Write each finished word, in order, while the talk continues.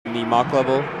the mock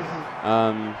level.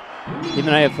 Him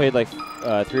and I have played like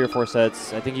 3 or 4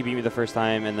 sets. I think he beat me the first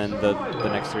time, and then the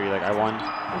next 3, like, I won.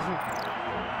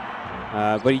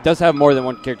 But he does have more than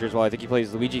one character as well. I think he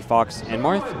plays Luigi, Fox, and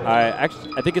Marth. I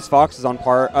think his Fox is on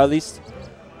par, at least.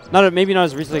 Maybe not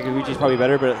as recently. Like Luigi's probably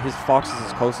better, but his Fox is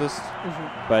his closest.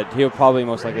 But he'll probably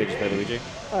most likely just play Luigi.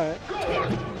 All right.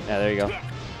 Yeah, there you go.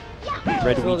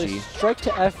 Red so Luigi. Strike to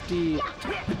FD.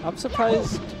 I'm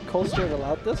surprised Coastward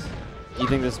allowed this. You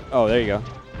think this? Oh, there you go.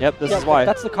 Yep, this is Yeah, why.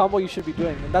 that's the combo you should be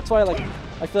doing, and that's why like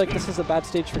I feel like this is a bad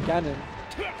stage for Ganon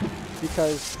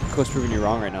because. Coast proving you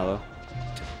wrong right now,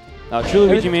 though. True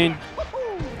Luigi main.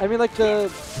 I mean, like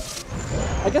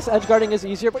I guess edge guarding is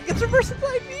easier, but he gets reverse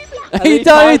attack. He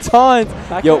died taunts.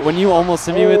 Yo, when you almost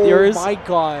hit me with yours. Oh my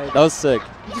god. That was sick.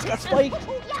 He just got spiked.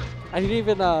 I didn't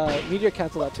even meteor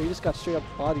cancel that, so he just got straight up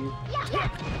body.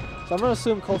 So I'm gonna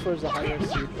assume Coastward is the higher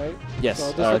seed, right? Yes.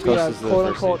 So this would be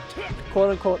a quote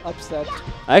unquote upset.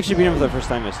 I actually beat him for the first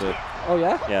time yesterday. Oh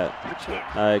yeah? Yeah.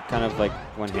 I kind of like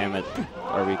went ham at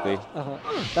our weekly.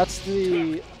 That's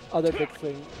the other big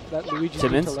thing that Luigi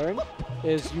needs to learn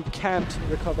is you can't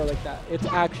recover like that. It's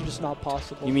actually just not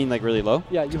possible. You mean like really low?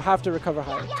 Yeah, you have to recover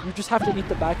high. You just have to eat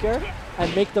the back air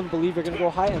and make them believe you're gonna go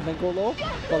high and then go low.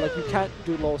 But like you can't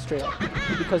do low straight up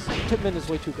because Tipman is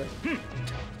way too good.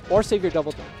 Or save your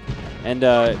double jump. And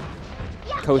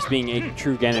Coast being a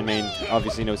true Ganon main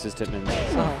obviously knows his Tipman.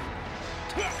 So.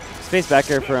 Space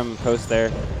back air from Coast there.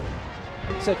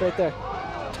 Sick right there.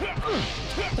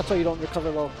 That's why you don't recover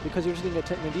low, because you're just going to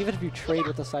get Tipman. Even if you trade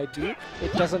with the side B,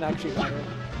 it doesn't actually matter.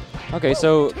 Okay,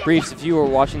 so Briefs, if you were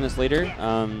watching this later,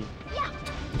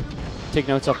 take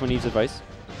notes off Maniv's advice.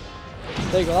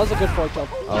 There you go, that was a good forward jump.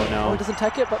 Oh no. Oh, it doesn't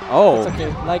tech it, but oh, it's okay,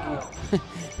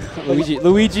 laggy.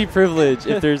 Luigi privilege,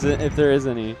 if there is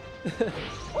any.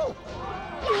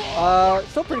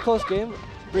 Still pretty close game.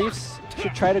 Briefs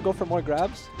should try to go for more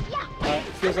grabs. It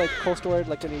feels like Coastward,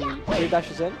 like when he wave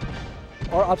dashes in.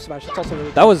 Or up smash, it's also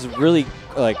really That was really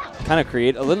like kind of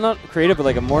creative, a little not creative, but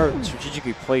like a more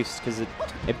strategically placed because it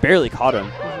barely caught him.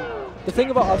 The thing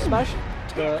about up smash,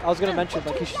 I was gonna mention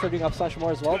like he should start doing up smash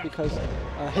more as well because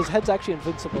his head's actually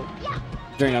invincible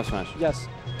during up smash. Yes,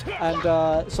 and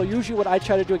so usually what I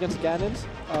try to do against Ganons,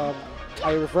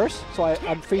 I reverse, so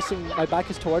I'm facing, my back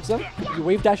is towards them. You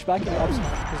wave dash back and you up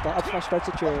smash because the up smash starts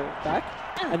at your back,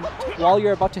 and while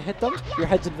you're about to hit them, your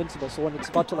head's invincible. So when it's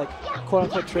about to like quote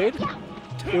unquote trade.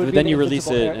 But then you release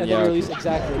it, and then you release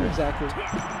exactly.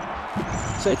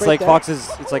 So it's like Fox's.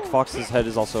 It's like Fox's head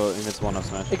is also invincible on up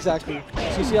smash. Exactly.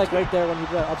 So you see, like right there when he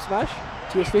did that up smash,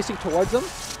 he was facing towards him,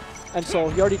 and so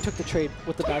he already took the trade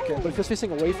with the back air. But if he was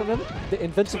facing away from him, the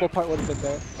invincible part would have been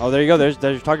there. Oh, there you go. There's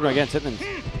you're talking about again Tipman.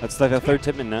 That's like the third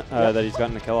Tipman that he's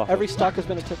gotten to kill off. Every stock has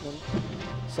been a Tipman.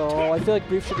 So I feel like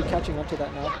Brief should be catching up to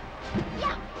that now.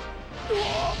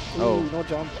 Ooh, no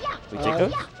jump. We take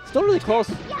those? Still really close.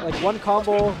 Like one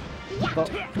combo, but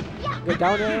good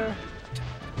down air.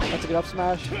 That's a good up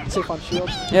smash. Safe on shield.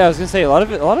 Yeah, I was gonna say a lot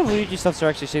of Luigi stuffs are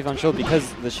actually safe on shield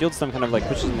because the shield stun kind of like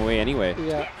pushes him away anyway.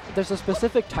 Yeah, there's a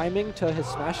specific timing to his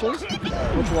smashes,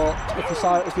 which will,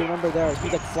 if you remember there, he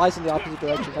like flies in the opposite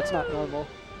direction. That's not normal.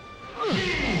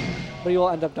 But he will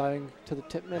end up dying to the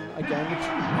Tipman again.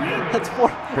 That's four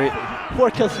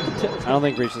kills to the Tipman. I don't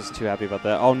think Breach is too happy about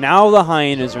that. Oh, now the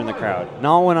hyenas are in the crowd.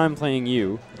 Not when I'm playing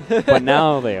you, but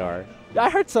now they are. I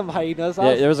heard some hyenas.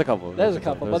 Yeah, there was a couple. There was a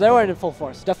couple, but they weren't in full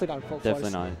force. Definitely not in full force.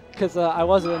 Definitely not. Because I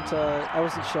wasn't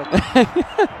shook.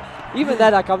 Even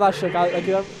then, like I'm not shook.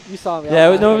 You saw me.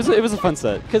 Yeah, no, it was a fun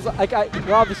set. Because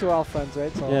we're obviously all friends,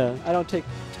 right? So yeah. I don't take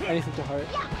anything to heart.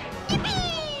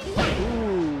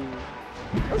 Ooh.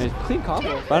 That was a clean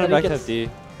combo. Bottom back to FD.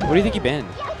 What do you think he banned?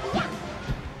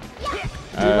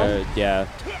 Yeah,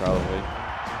 probably.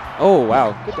 Oh,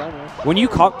 wow. Good down air. When you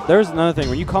caught, there's another thing.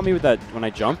 When you caught me with that, when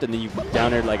I jumped and then you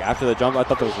down aired like after the jump, I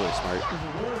thought that was really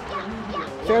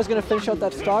smart. Fair's gonna finish out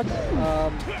that stock.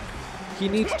 He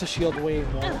needs to shield way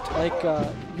more. Like,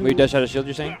 wave dash out of shield,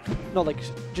 you're saying? No, like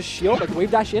just shield, like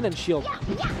wave dash in and shield,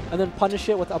 and then punish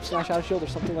it with up smash out of shield or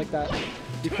something like that,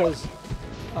 because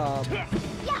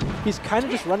he's kind of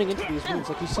just running into these moves.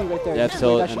 Like you see right there. Yeah,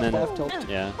 tilt and then F tilt.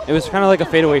 Yeah, it was kind of like a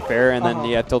fadeaway fair, and then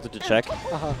he F tilted to check.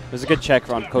 It was a good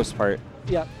check on Coast's part.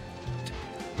 Yeah.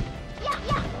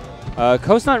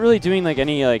 Coast's not really doing like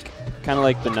any like kind of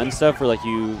like the nun stuff where like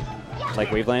you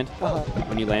like wave land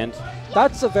when you land.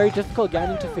 That's a very difficult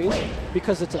Ganon to face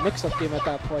because it's a mix-up game at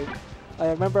that point. I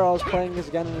remember I was playing as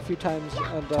Ganon a few times,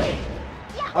 and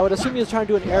I would assume he was trying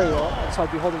to do an aerial, so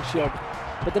I'd be holding shield.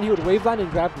 But then he would wave land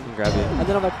and grab me. And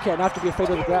then I'm like, okay, I don't have to be afraid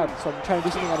of the grab, so I'm trying to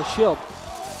do something out of shield.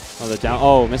 Oh, the down.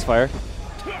 Oh, misfire.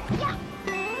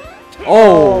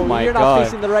 Oh my You're god. not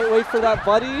facing the right way for that,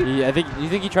 buddy. Yeah, you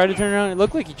think he tried to turn around? It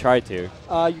looked like he tried to.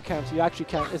 You can't. You actually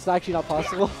can't. It's actually not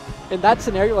possible. In that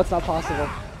scenario, it's not possible.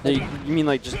 You mean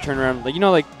like just turn around, like, you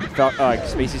know, like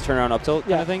Spacey's turn around up tilt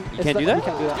kind of thing? You can't do that? You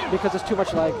can't do that because there's too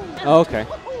much lag. Oh, okay.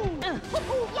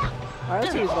 Alright,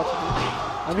 let's see what he's about to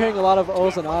do. I'm hearing a lot of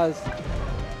O's and Ahs.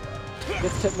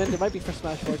 Gets tip mid. It might be for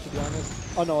Smash 4, to be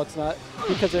honest. Oh no, it's not.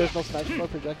 Because there is no Smash 4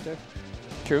 projector.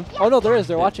 True. Oh no, there is.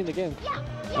 They're watching the game.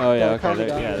 Oh yeah, okay.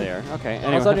 Yeah, they are. Okay.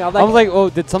 I was Anyway, like, I was like, oh,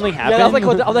 did something happen? Yeah, I'm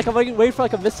waiting for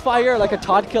like a misfire, like a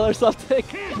Todd kill or something.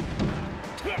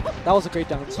 That was a great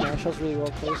down smash. That was really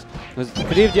well placed.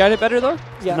 Could he have DI'd it better though?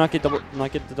 Yeah. Not get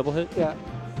the double hit. Yeah.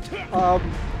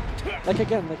 Like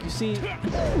again, like you see,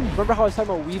 remember how I was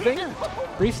talking about weaving?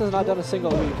 Briefs has not done a single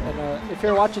weave, and if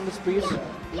you're watching this Briefs,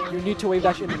 you need to wave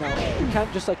dash in and out. You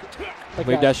can't just like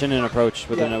wave dash in and approach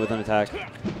with an attack.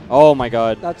 Oh my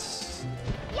god. That's.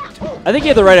 I think he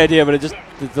had the right idea, but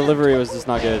the delivery was just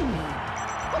not good.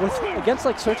 Against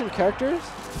like certain characters,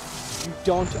 you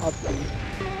don't up B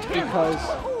because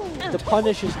the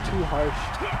punish is too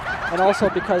harsh, and also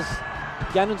because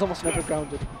Ganon's almost never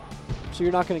grounded. So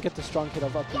you're not going to get the strong hit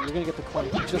of up B. You're going to get the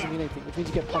clunk, which doesn't mean anything, which means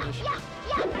you get punished.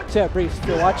 So yeah, Briefs, if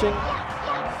you're watching,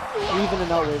 weave in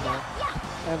and out wave now.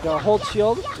 And hold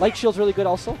shield. Light shield's really good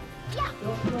also.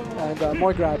 And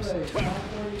more grabs.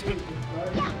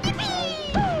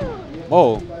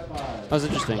 Whoa. That was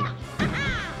interesting.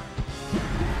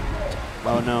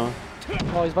 Oh no.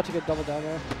 Oh, he's about to get double down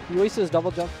there. He wasted his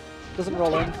double jump. Doesn't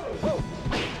roll in.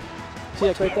 See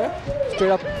it right there?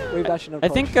 Straight up wave dash and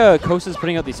approach. I think Coast is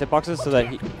putting out these hitboxes so that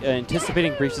he,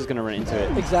 anticipating Briefs is going to run into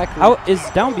it. Exactly. How is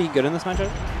down B good in this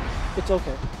matchup? It's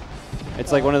okay.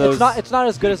 It's like one of those. It's not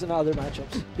as good as in other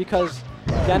matchups because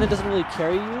Ganon doesn't really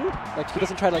carry you. Like he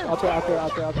doesn't try to like up air you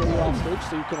off stage,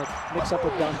 so you can like mix up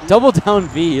with down B. Double down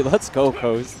B. Let's go,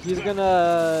 Coast. He's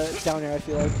gonna down air. I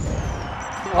feel like.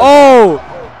 Oh!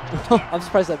 I'm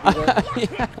surprised that beat it.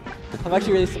 Yeah. I'm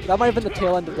actually really. That might have been the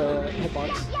tail end of the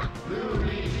hitbox.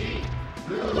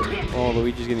 Oh,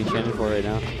 Luigi's getting chanted for right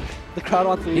now. The crowd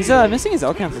wants Luigi. He's missing his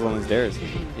L cancels on his dares.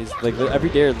 He's like every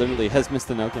dare literally has missed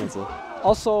an L cancel.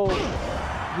 Also, what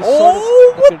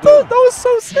the? That was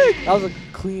so sick. That was a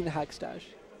clean hack stash.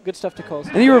 Good stuff to Coast.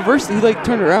 And he reversed. He like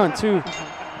turned around too.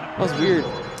 That was weird.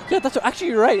 Yeah, that's actually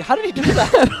you're right. How did he do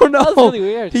that? I don't know. That was really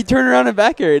weird. He turned around and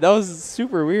back aired. That was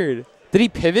super weird. Did he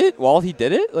pivot while he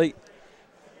did it? Like,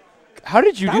 how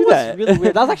did you do that? That was really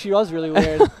weird. That was really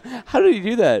weird. How did he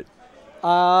do that?